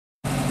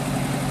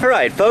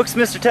Alright folks,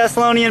 Mr.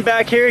 Thessalonian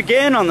back here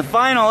again on the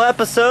final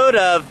episode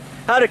of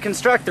how to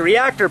construct the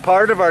reactor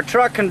part of our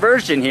truck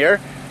conversion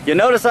here. You'll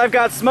notice I've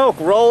got smoke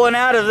rolling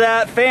out of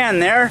that fan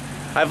there.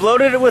 I've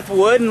loaded it with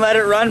wood and let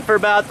it run for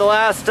about the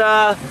last,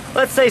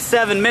 let's say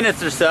 7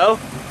 minutes or so.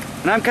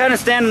 And I'm kind of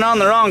standing on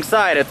the wrong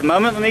side at the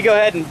moment. Let me go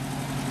ahead and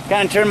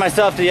kind of turn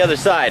myself to the other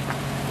side.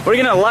 We're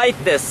going to light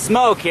this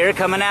smoke here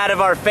coming out of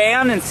our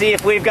fan and see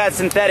if we've got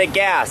synthetic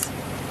gas.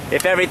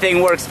 If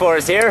everything works for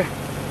us here.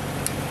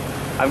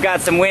 I've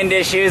got some wind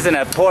issues and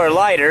a poor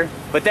lighter,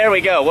 but there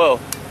we go. Whoa.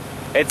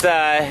 It's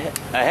a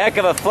heck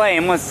of a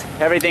flame once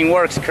everything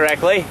works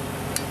correctly.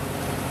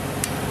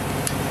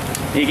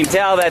 You can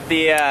tell that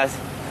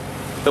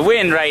the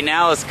wind right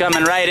now is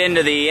coming right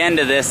into the end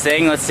of this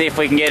thing. Let's see if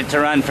we can get it to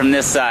run from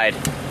this side.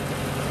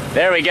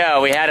 There we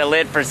go. We had it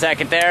lit for a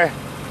second there.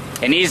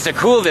 It needs to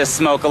cool this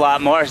smoke a lot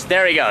more.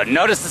 There we go.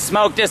 Notice the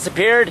smoke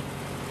disappeared.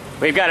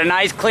 We've got a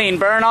nice clean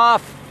burn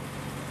off,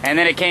 and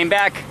then it came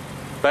back.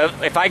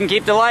 But if I can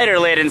keep the lighter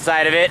lit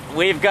inside of it,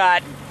 we've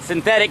got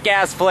synthetic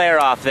gas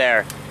flare off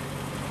there.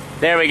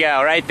 There we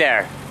go, right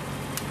there.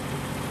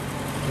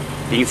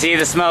 You can see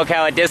the smoke,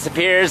 how it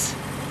disappears.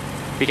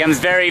 Becomes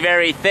very,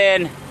 very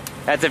thin.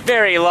 That's a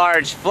very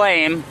large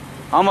flame,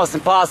 almost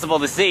impossible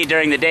to see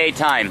during the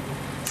daytime.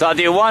 So I'll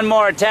do one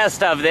more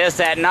test of this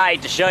at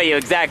night to show you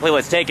exactly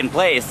what's taking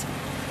place.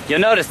 You'll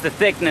notice the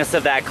thickness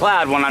of that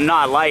cloud when I'm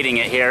not lighting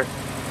it here.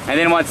 And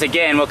then once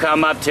again, we'll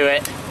come up to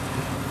it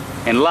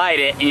and light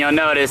it, and you'll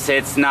notice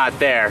it's not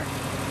there.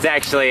 It's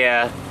actually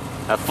a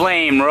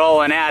flame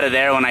rolling out of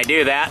there when I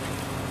do that.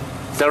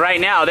 So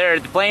right now,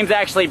 the flame's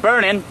actually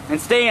burning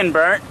and staying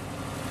burnt.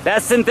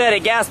 That's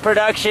synthetic gas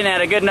production at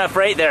a good enough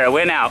rate there. It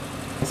went out.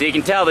 So you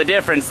can tell the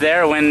difference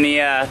there when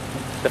the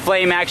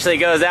flame actually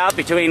goes out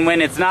between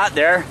when it's not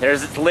there.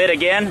 There's it's lit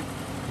again.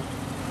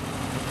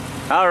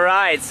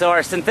 Alright, so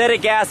our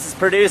synthetic gas is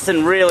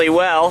producing really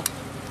well.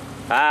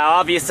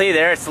 Obviously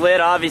there it's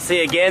lit,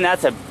 obviously again,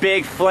 that's a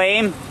big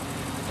flame.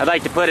 I'd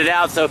like to put it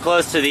out so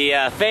close to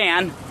the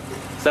fan.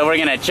 So we're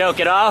going to choke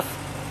it off,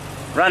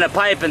 run a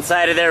pipe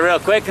inside of there real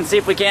quick and see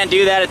if we can't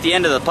do that at the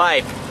end of the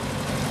pipe.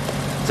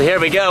 So here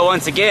we go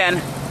once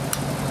again.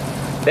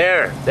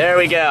 There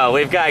we go.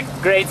 We've got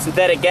great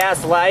synthetic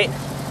gas light.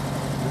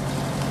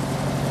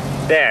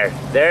 There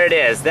it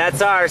is.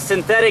 That's our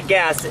synthetic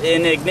gas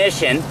in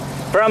ignition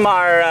from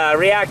our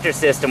reactor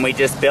system we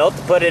just built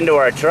to put into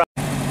our truck.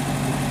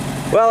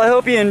 Well, I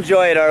hope you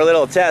enjoyed our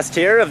little test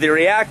here of the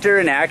reactor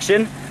in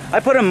action. I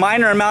put a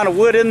minor amount of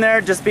wood in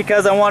there just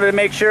because I wanted to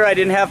make sure I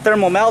didn't have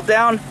thermal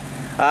meltdown.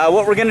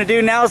 What we're going to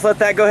do now is let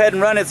that go ahead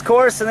and run its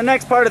course. In the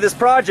next part of this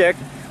project,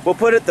 we'll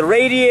put the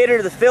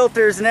radiator, the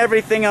filters, and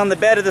everything on the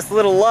bed of this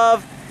little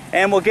love,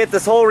 and we'll get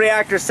this whole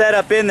reactor set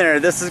up in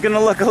there. This is going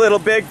to look a little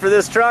big for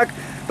this truck,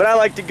 but I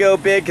like to go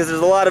big because there's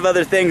a lot of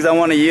other things I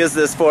want to use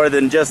this for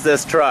than just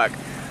this truck.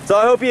 So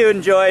I hope you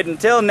enjoyed.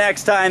 Until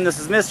next time, this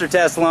is Mr.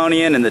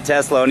 Thessalonian and the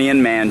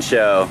Thessalonian Man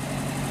Show.